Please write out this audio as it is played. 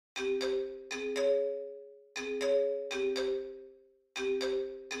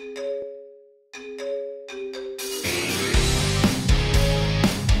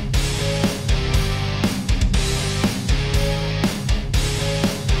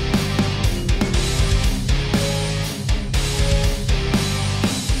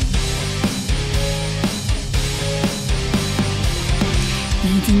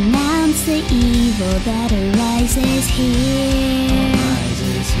Denounce the evil that arises here,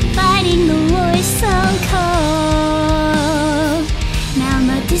 fighting the war so cold. Now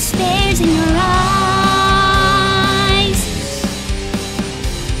the despair's in your eyes.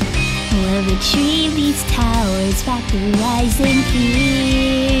 We'll retrieve these towers back to rising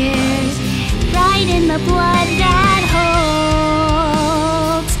fears, brighten the blood that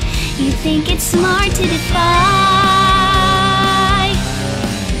holds. You think it's smart to defy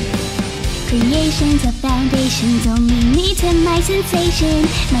creations of foundations, only lead to my sensation.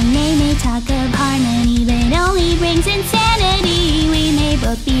 My name may talk of harmony, but only brings insanity. We may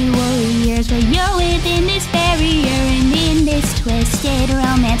both be warriors, but you're within this barrier, and in this twisted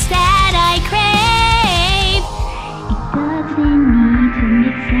romance that I crave. It doesn't need to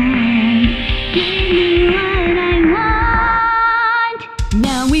make sense. Give me what I want.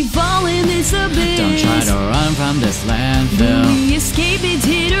 Now we fall in this abyss. Don't try to run from this landfill. When we escape, it's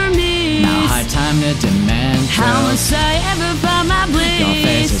hit or miss. Now high time to demand truth. How must I ever find my bliss? Your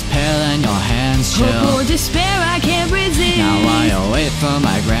face is pale and your hands chill. Hope or despair I can't resist. Now I await for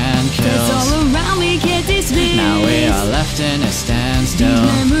my grand kills. Cause all around me can't dismiss. Now we are left in a standstill.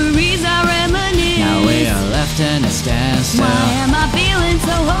 These memories I reminisce. Now we are left in a standstill. Why am I feeling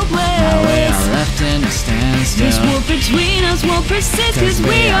so hopeless? Now we are left in a standstill. This war between us won't persist, cause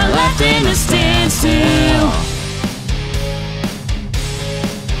we are left in a standstill.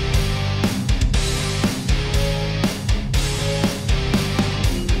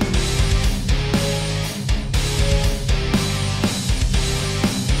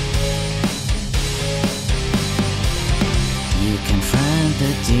 You confront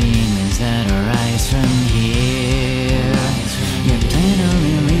the demons that arise from here. Your plan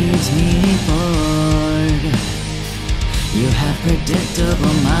only leaves me bored. You have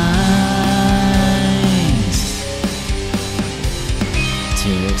predictable minds.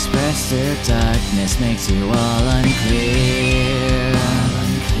 To express their darkness makes you all unclear.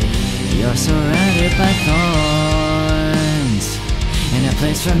 You're surrounded by thorns, and a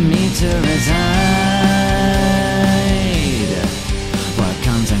place for me to reside. What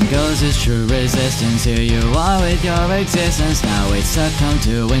comes and goes is true resistance. Here you are with your existence. Now we succumb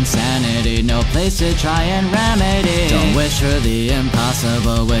to insanity. No place to try and remedy. Don't wish for the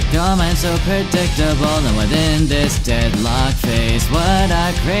impossible with your mind so predictable. And within this deadlock phase, what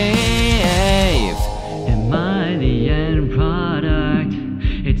I crave. Am I the end product?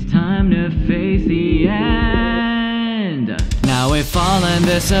 It's time to face the end. Now we fall in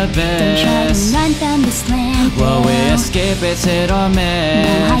this abyss. Don't try to run from this land. Will we escape? It's hit or miss.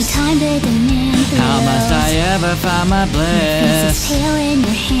 Now high time to demand thrills. How must I ever find my bliss? This is pale in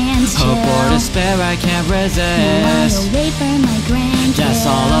your hands, chill. Hope or despair I can't resist. Now I wait for my grand Just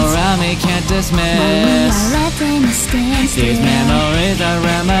all around me can't dismiss. We are left in a standstill. These memories I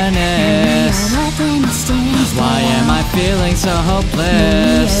reminisce. We are left in a standstill. Why am I feeling so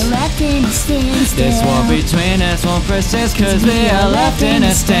hopeless? We are left in a standstill. This war between us won't persist, cause we are left in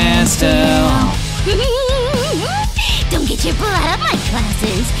a standstill. Don't get your blood out of my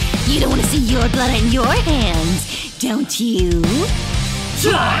classes. You don't want to see your blood in your hands, don't you?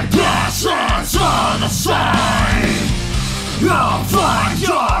 Glasses are the same. You'll find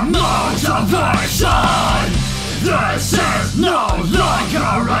your motivation. This is no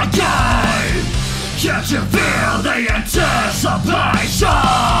longer a game. Can't you feel the anticipation?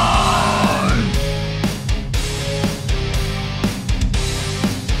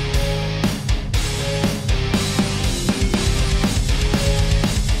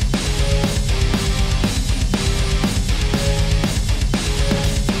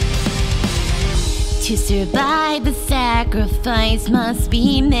 To survive, the sacrifice must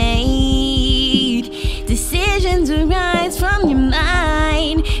be made. Decisions arise from your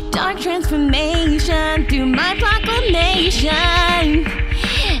mind. Dark transformation through my proclamation.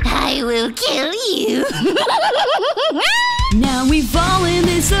 I will kill you. Now we fall in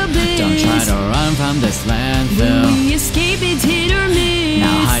this abyss. Don't try to run from this landfill. When we escape, it's hit or miss.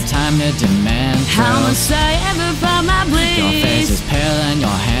 Now high time to demand How truth. must I ever find my bliss? Your face is pale and your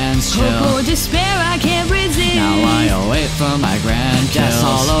hands chill. Hope or despair I can't resist. Now I await for my grand kills. Just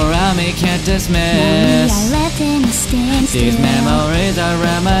all around me can't dismiss. Now we are left in a standstill. These memories I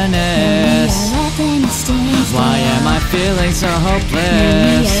reminisce. We are left in a standstill. Why am I feeling so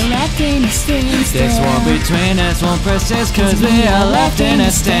hopeless? We are standstill. This war between us won't persist, cause we are left in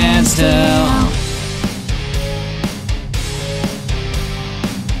a standstill.